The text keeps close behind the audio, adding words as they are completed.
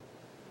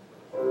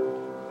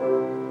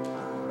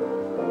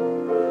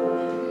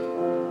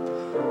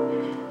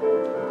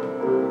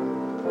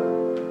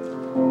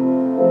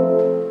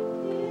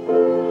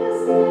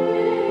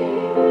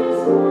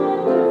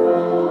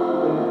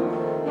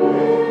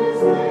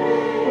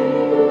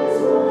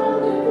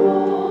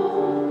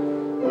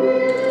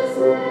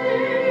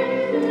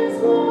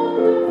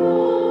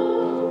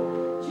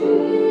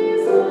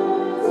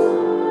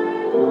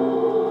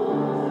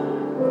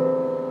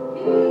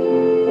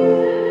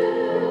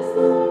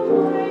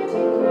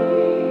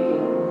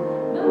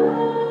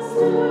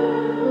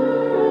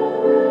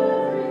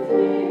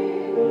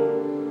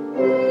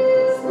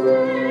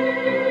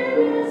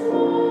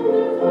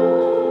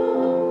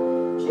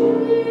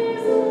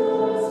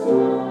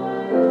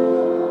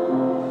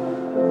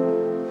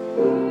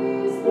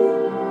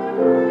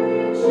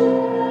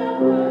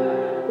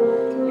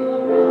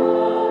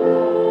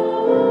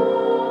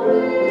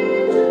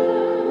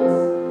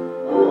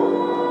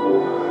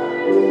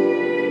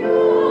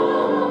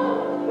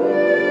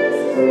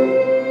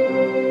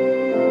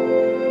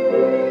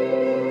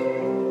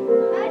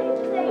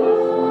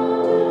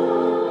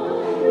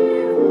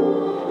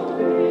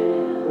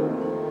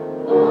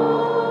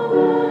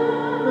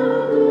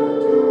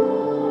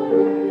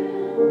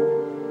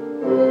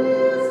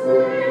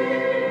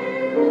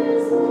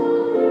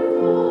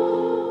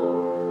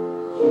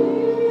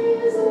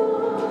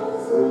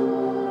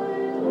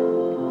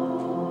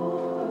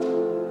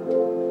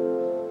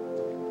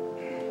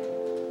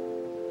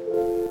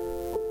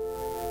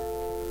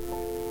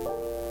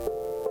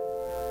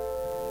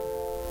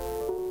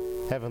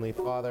Heavenly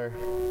Father,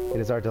 it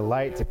is our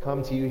delight to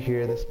come to you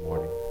here this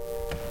morning,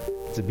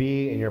 to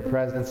be in your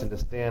presence and to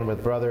stand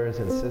with brothers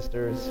and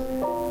sisters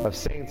of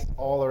saints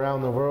all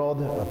around the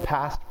world, of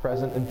past,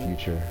 present, and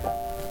future,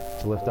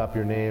 to lift up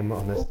your name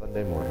on this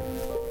Sunday morning.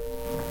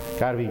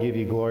 God, we give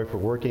you glory for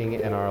working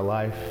in our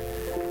life,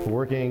 for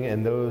working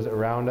in those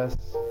around us,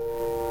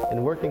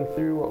 and working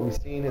through what we've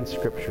seen in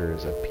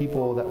scriptures of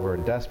people that were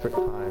in desperate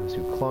times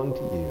who clung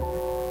to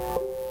you.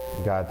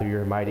 God, through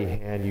your mighty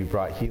hand, you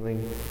brought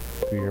healing.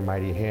 Through your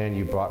mighty hand,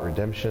 you brought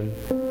redemption.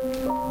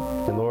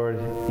 And Lord,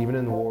 even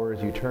in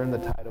wars, you turn the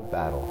tide of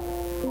battle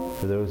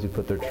for those who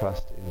put their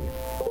trust in you.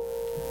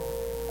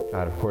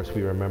 God, of course,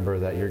 we remember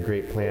that your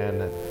great plan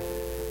that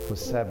was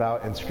set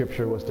about in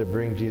Scripture was to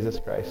bring Jesus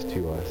Christ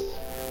to us.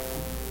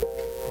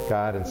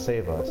 God, and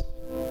save us.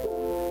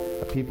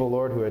 A people,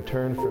 Lord, who had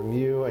turned from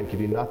you and could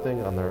do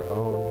nothing on their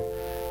own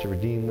to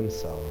redeem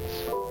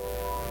themselves.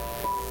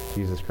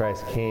 Jesus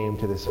Christ came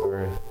to this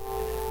earth,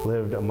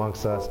 lived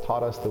amongst us,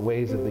 taught us the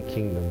ways of the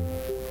kingdom.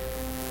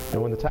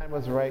 And when the time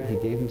was right, he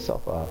gave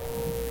himself up,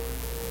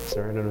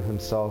 surrendered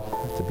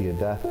himself to be a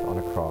death on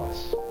a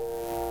cross,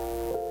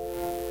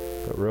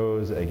 but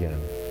rose again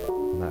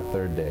on that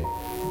third day.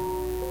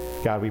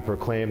 God, we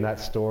proclaim that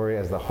story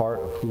as the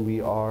heart of who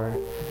we are,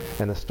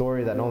 and the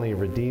story that not only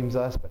redeems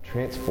us, but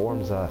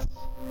transforms us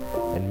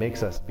and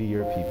makes us be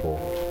your people.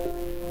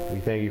 We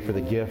thank you for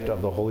the gift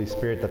of the Holy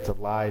Spirit that's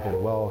alive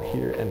and well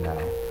here and now.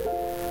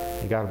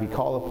 And God, we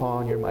call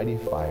upon your mighty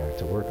fire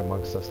to work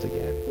amongst us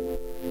again.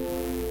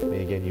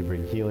 May again you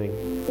bring healing,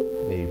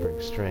 may you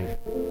bring strength,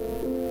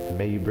 and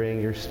may you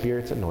bring your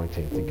Spirit's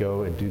anointing to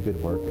go and do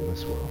good work in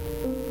this world.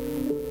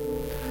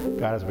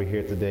 God, as we're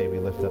here today, we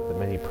lift up the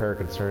many prayer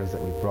concerns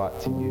that we've brought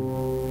to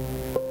you.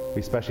 We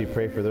especially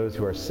pray for those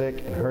who are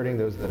sick and hurting,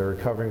 those that are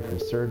recovering from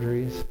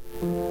surgeries,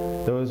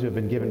 those who have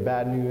been given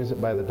bad news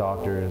by the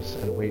doctors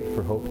and wait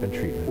for hope and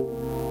treatment.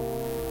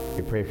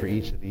 We pray for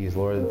each of these,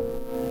 Lord,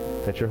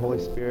 that your Holy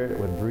Spirit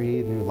would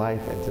breathe new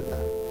life into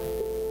them.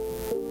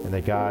 And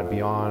that God,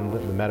 beyond the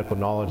medical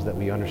knowledge that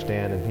we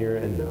understand and hear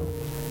and know,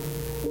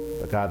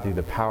 but God, through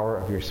the power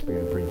of your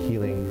Spirit, bring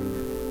healing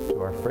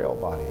to our frail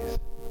bodies,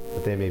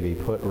 that they may be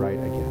put right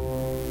again.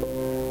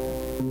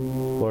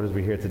 Lord, as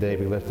we're here today,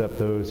 we lift up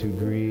those who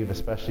grieve,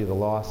 especially the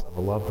loss of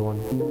a loved one.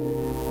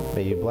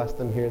 May you bless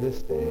them here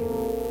this day.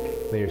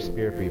 May your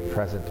Spirit be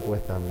present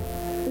with them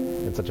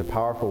in such a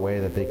powerful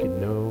way that they could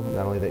know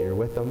not only that you're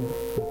with them,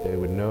 but they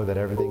would know that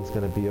everything's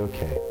going to be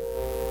okay.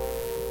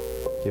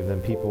 Give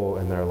them people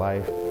in their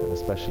life, and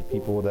especially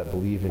people that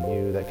believe in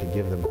you, that could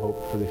give them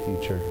hope for the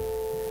future,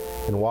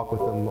 and walk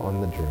with them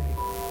on the journey.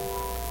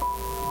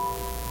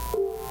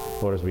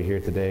 Lord, as we're here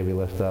today, we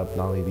lift up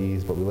not only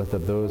these, but we lift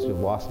up those who've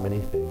lost many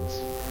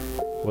things,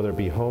 whether it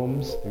be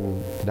homes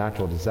through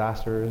natural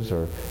disasters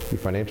or through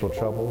financial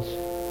troubles,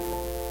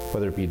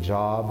 whether it be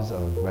jobs,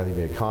 whether it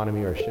be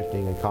economy or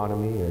shifting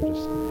economy or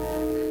just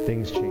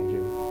things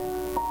changing.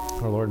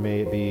 Or Lord, may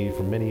it be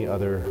from many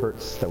other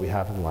hurts that we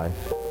have in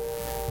life,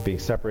 being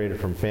separated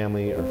from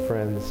family or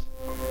friends,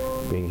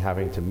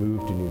 having to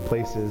move to new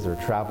places or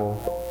travel.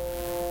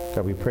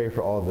 God, we pray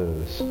for all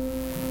those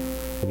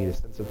who need a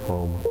sense of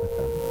home with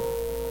them.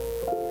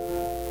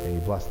 May you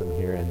bless them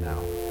here and now.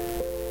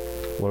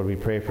 Lord, we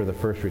pray for the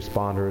first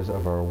responders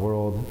of our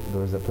world,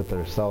 those that put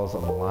themselves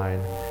on the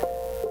line.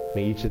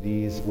 May each of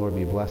these, Lord,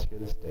 be blessed here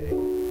this day.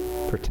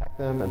 Protect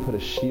them and put a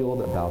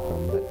shield about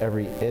them, that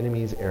every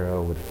enemy's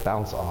arrow would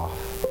bounce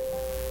off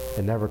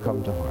and never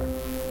come to harm.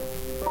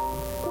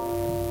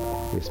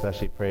 We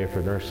especially pray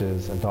for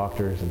nurses and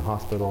doctors in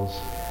hospitals.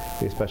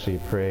 We especially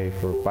pray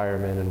for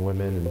firemen and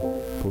women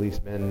and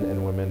policemen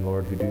and women,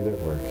 Lord, who do their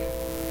work.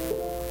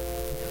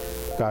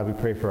 God, we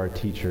pray for our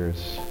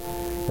teachers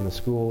and the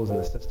schools and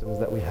the systems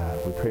that we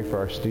have. We pray for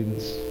our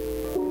students.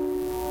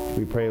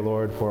 We pray,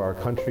 Lord, for our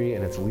country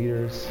and its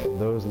leaders,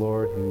 those,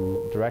 Lord,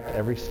 who direct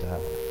every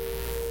step.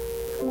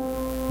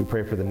 We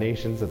pray for the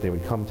nations, that they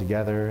would come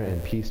together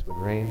and peace would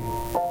reign.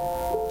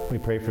 We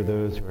pray for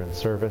those who are in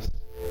service,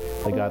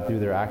 that God, through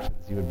their actions,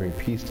 you would bring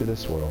peace to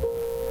this world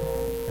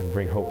and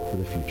bring hope for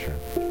the future.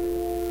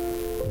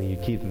 May you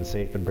keep them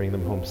safe and bring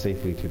them home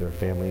safely to their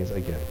families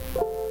again.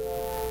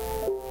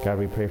 God,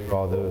 we pray for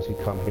all those who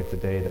come here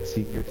today that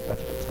seek your touch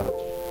and touch.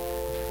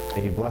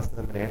 May you bless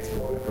them and answer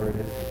whatever it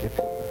is to give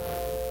them.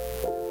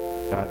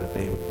 God, that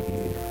they would be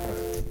in your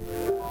presence.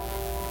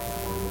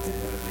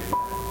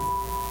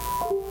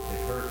 They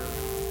hurt.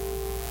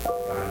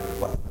 God,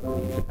 bless them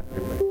each and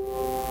every way.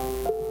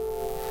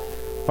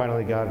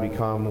 Finally, God, we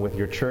come with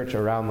your church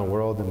around the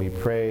world and we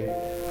pray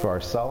for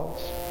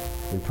ourselves.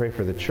 We pray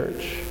for the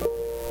church.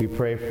 We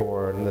pray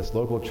for this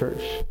local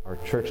church, our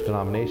church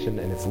denomination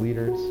and its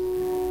leaders.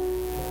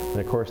 And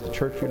of course, the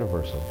Church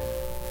Universal.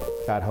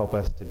 God, help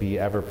us to be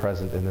ever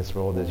present in this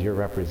world as your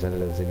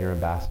representatives and your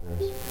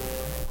ambassadors.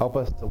 Help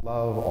us to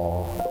love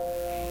all.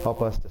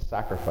 Help us to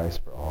sacrifice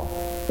for all.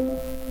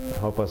 And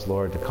help us,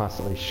 Lord, to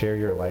constantly share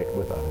your light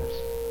with others.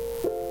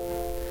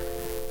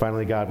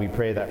 Finally, God, we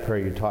pray that prayer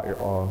you taught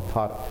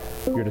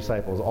your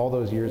disciples all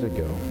those years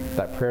ago,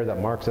 that prayer that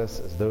marks us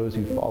as those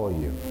who follow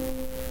you.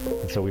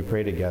 And so we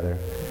pray together.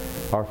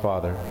 Our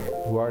Father,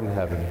 who art in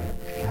heaven,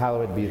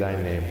 hallowed be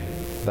thy name.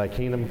 Thy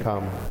kingdom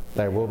come,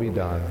 thy will be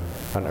done,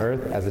 on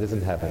earth as it is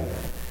in heaven.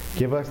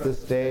 Give us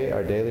this day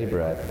our daily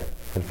bread,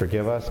 and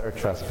forgive us our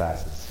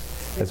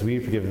trespasses, as we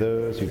forgive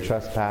those who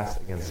trespass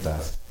against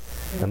us.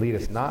 And lead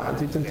us not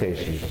into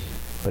temptation,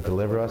 but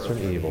deliver us from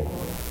evil.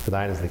 For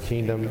thine is the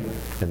kingdom,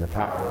 and the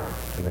power,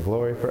 and the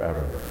glory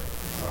forever.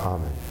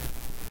 Amen.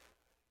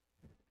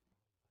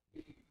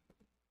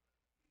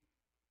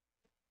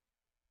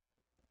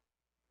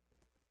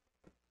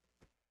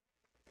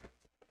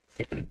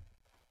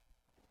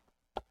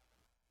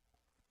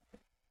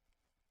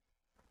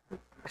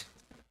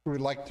 We'd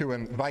like to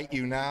invite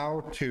you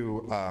now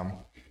to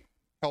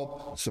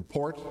help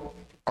support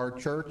our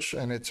church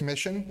and its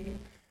mission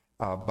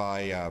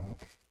by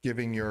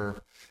giving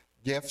your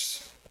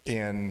gifts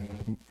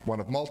in one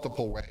of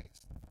multiple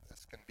ways.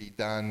 This can be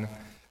done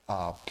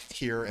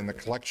here in the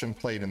collection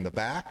plate in the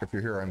back if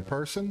you're here in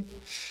person.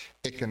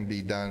 It can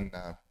be done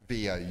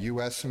via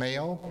U.S.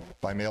 mail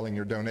by mailing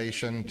your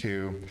donation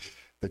to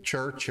the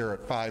church here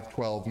at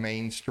 512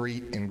 Main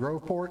Street in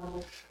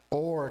Groveport,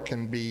 or it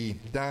can be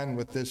done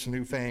with this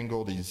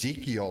newfangled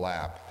Ezekiel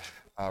app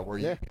where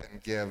you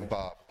can give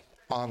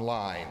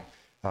online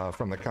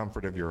from the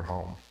comfort of your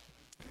home.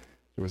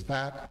 So with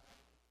that,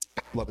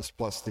 let us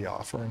bless the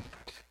offering.